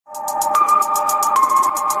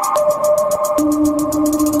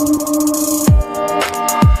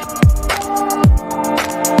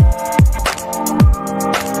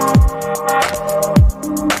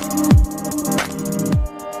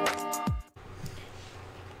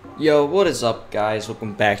Yo, what is up, guys?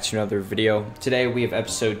 Welcome back to another video. Today we have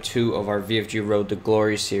episode 2 of our VFG Road to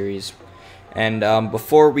Glory series. And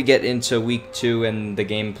before we get into week 2 and the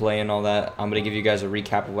gameplay and all that, I'm going to give you guys a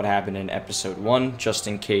recap of what happened in episode 1, just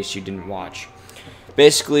in case you didn't watch.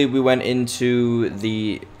 Basically, we went into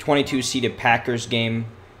the 22-seeded Packers game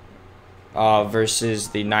versus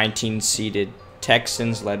the 19-seeded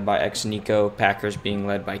Texans, led by Ex-Nico, Packers being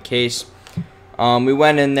led by Case. We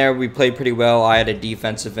went in there, we played pretty well. I had a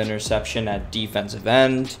defensive interception at defensive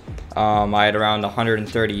end. I had around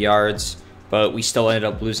 130 yards, but we still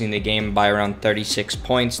ended up losing the game by around 36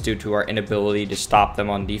 points due to our inability to stop them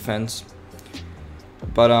on defense.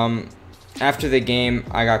 But after the game,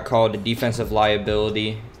 I got called a defensive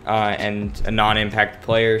liability and a non-impact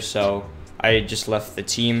player, so I just left the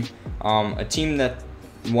team. A team that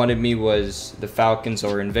wanted me was the Falcons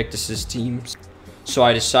or Invictus's teams, so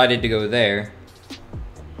I decided to go there.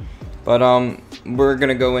 But we're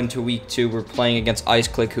gonna go into week 2. We're playing against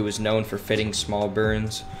IceClick, who is known for fitting small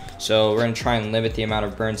burns. So we're gonna try and limit the amount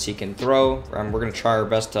of burns he can throw, and we're gonna try our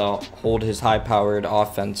best to hold his high-powered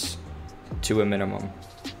offense to a minimum.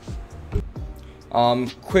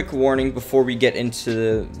 Quick warning before we get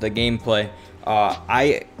into the gameplay.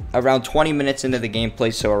 Around 20 minutes into the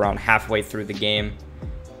gameplay, so around halfway through the game,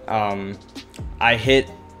 I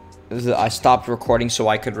stopped recording so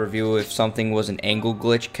I could review if something was an angle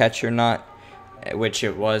glitch catch or not, which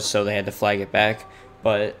it was, so they had to flag it back.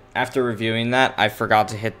 But after reviewing that, I forgot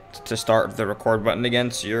to hit to start the record button again,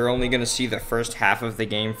 so you're only going to see the first half of the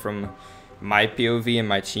game from my POV and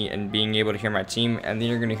my team and being able to hear my team, and then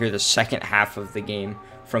you're going to hear the second half of the game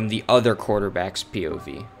from the other quarterback's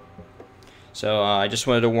POV. So I just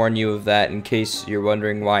wanted to warn you of that in case you're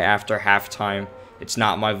wondering why after halftime it's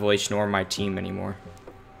not my voice nor my team anymore.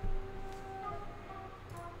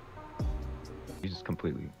 Just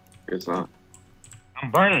completely. It's not.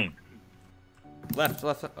 I'm burning. Left,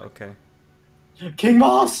 okay. King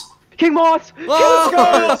Moss! King Moss!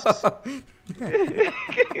 Let's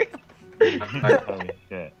Holy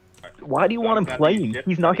shit. Why do you want him playing?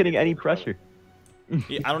 He's not getting any pressure.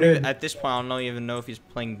 I don't even, at this point, I don't even know if he's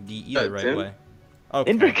playing D either right Tim? way.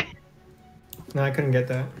 Okay. No, I couldn't get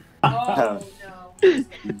that. Oh, Here,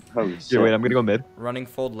 Holy shit. wait, I'm gonna go mid. Running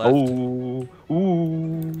fold left. Oh,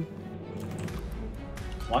 ooh.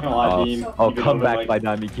 I'm not gonna lie, Dean. Oh, come back by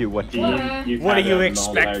Diamond Q. What? Dean, you've What do had you a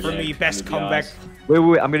expect from multi-player me? game, Best to be comeback. honest.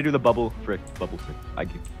 Wait, I'm gonna do the bubble frick. Bubble frick. I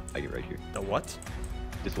get right here. The what?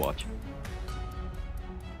 Just watch.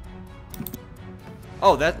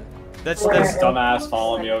 Oh, that's This dumbass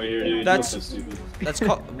following me over here, dude. That's- You look so stupid. that's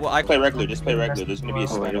called. Well, I Play regular, just play regular. There's gonna be a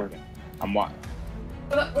slide open. I'm watching.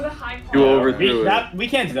 With a high You call. overthrew it. We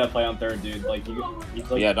can't do that play on third, dude. Like, you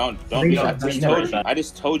like, Yeah, don't I do think that. so. I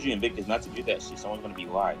just told you Invictus not to do that shit. Someone's gonna be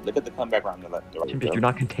wide. Look at the comeback round the left. The right, Timbit, you're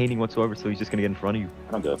not containing whatsoever, so he's just gonna get in front of you.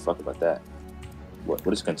 I don't give a fuck about that. What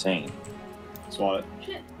is contain? swat it.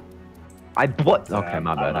 What? Okay,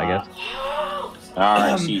 my bad, I guess.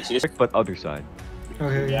 Alright, see this. But other side.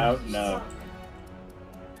 Okay. Yeah, no.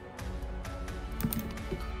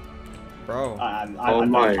 bro. I'm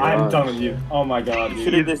my I'm done with you. Oh my god, You dude.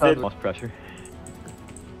 should've just did. Lost pressure.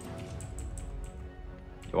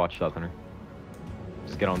 You watch that, Hunter.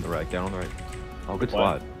 Just get on the right. Get on the right. Oh, good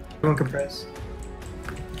spot. Don't compress.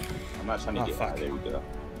 I'm not trying to Oh, get. fuck. There we go.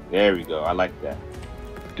 There we go. I like that.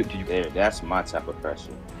 Do you? There. That's my type of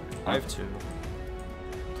pressure. I have two.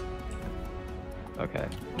 Okay.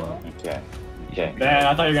 Well. Okay. Okay. Man,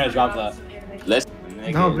 I thought you were gonna drop that. Let's.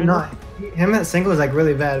 No, not him at single is like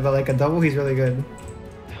really bad, but like a double, he's really good.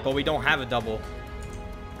 But we don't have a double.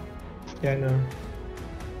 Yeah, no.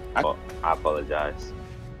 I apologize.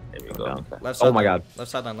 There we go. Down. Okay. Left Oh side. my god. Left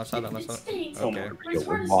sideline. Left sideline. Left sideline. Oh my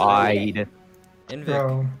Okay. Wide. Invic.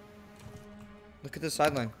 Bro. Look at the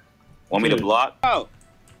sideline. Want me to block? Oh.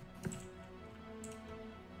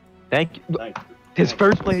 Thank you. Thank you. His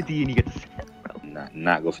first play at D and he gets.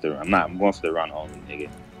 Not go for the run. I'm not going for the run only, nigga.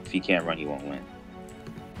 If he can't run, he won't win.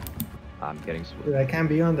 I'm getting split. Dude, I can't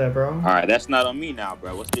be on that, bro. All right, that's not on me now,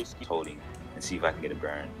 bro. What's the excuse? Holding and see if I can get a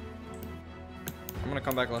burn. I'm gonna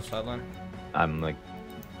come back left sideline. I'm like.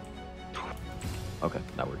 Okay,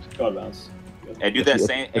 that works. Go out of bounds. Hey, do If that you-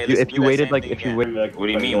 same. if hey, you- let's if do you that waited, same like, thing if you again. wait- What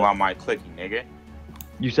do you mean? Why am I clicking, nigga?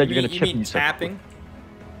 You said you're gonna you chip. mean You said- tapping?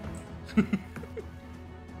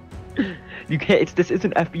 You can't. This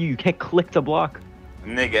isn't FBU. You can't click to block.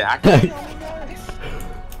 Nigga, I can't.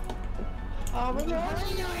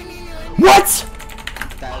 What?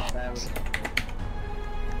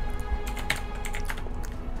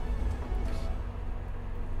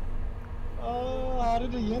 Oh, how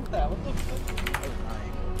did he hit that? What the fuck?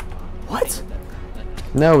 What?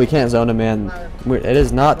 No, we can't zone him, man. It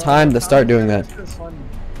is not time to start doing that.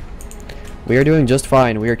 We are doing just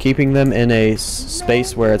fine. We are keeping them in a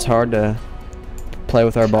space where it's hard to play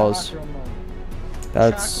with our balls.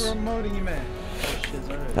 That's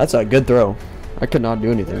a good throw. I could not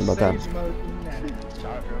do anything about that.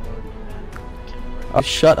 Oh,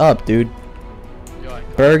 shut up, dude.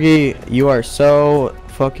 Bergie, you are so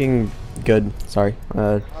fucking good. Sorry.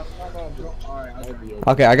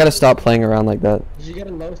 Okay, I gotta stop playing around like that. Did you get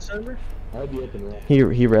a low server? He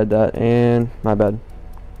read that, and my bad.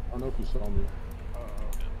 I don't know if you saw me.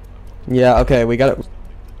 Yeah, okay, we got it.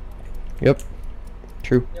 Yep.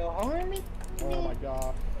 True. Oh my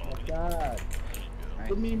god. Oh my god.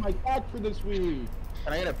 Give me my catch for this week.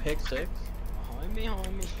 Can I get a pick 6?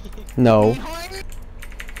 No.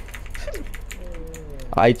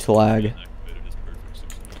 I flag.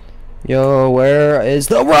 Yo, where is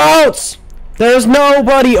the routes? There's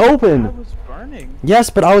nobody open. I was burning. Yes,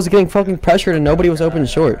 but I was getting fucking pressured and nobody was open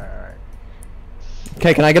short.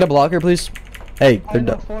 Okay, can I get a blocker, please? Hey, they're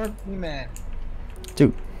done.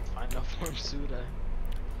 Dude. Final form Suda.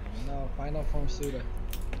 No, final form Suda.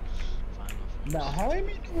 No, how I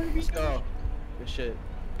mean, let's go. Good shit.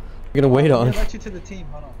 You're gonna wait on. I let you to the team.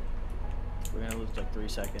 Hold on. We're gonna lose like 3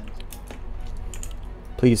 seconds.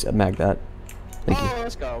 Please mag that. Thank you.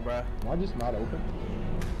 Let's go, bro. Am I just not open?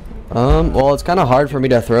 Well, it's kind of hard for me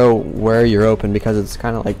to throw where you're open because it's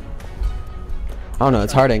kind of like, I don't know,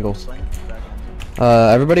 it's hard angle.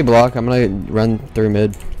 Everybody block. I'm gonna run through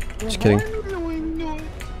mid. Just kidding.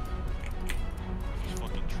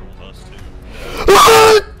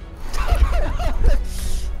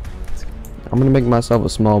 I'm gonna make myself a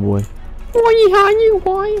small boy.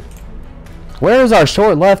 Where is our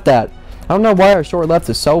short left at? I don't know why our short left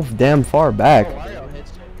is so damn far back.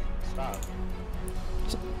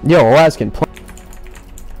 Yo, Alaskan,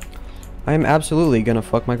 I am absolutely gonna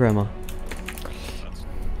fuck my grandma.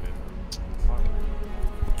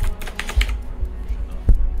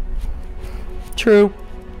 True.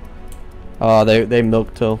 Oh, they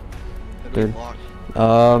milk till.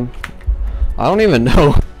 I don't even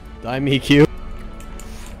know. I'm EQ.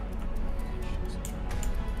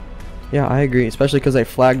 Yeah, I agree, especially because they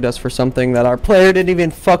flagged us for something that our player didn't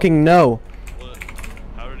even fucking know.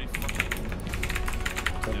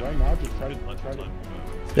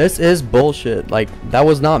 This is bullshit. Like, that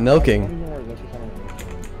was not milking.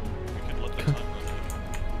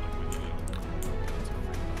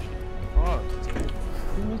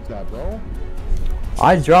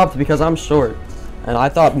 I dropped because I'm short, and I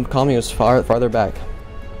thought Kami was farther back.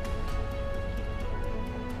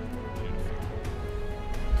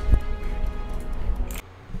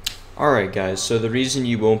 Alright guys, so the reason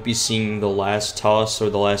you won't be seeing the last toss or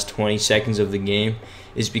the last 20 seconds of the game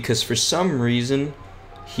is because for some reason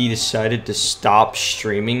he decided to stop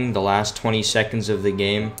streaming the last 20 seconds of the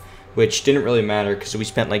game, which didn't really matter because we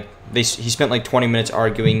spent like he spent like 20 minutes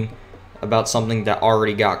arguing about something that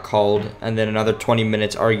already got called, and then another 20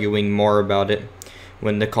 minutes arguing more about it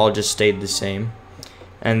when the call just stayed the same.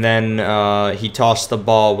 And then he tossed the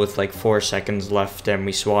ball with like 4 seconds left and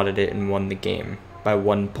we swatted it and won the game by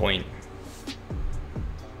 1 point.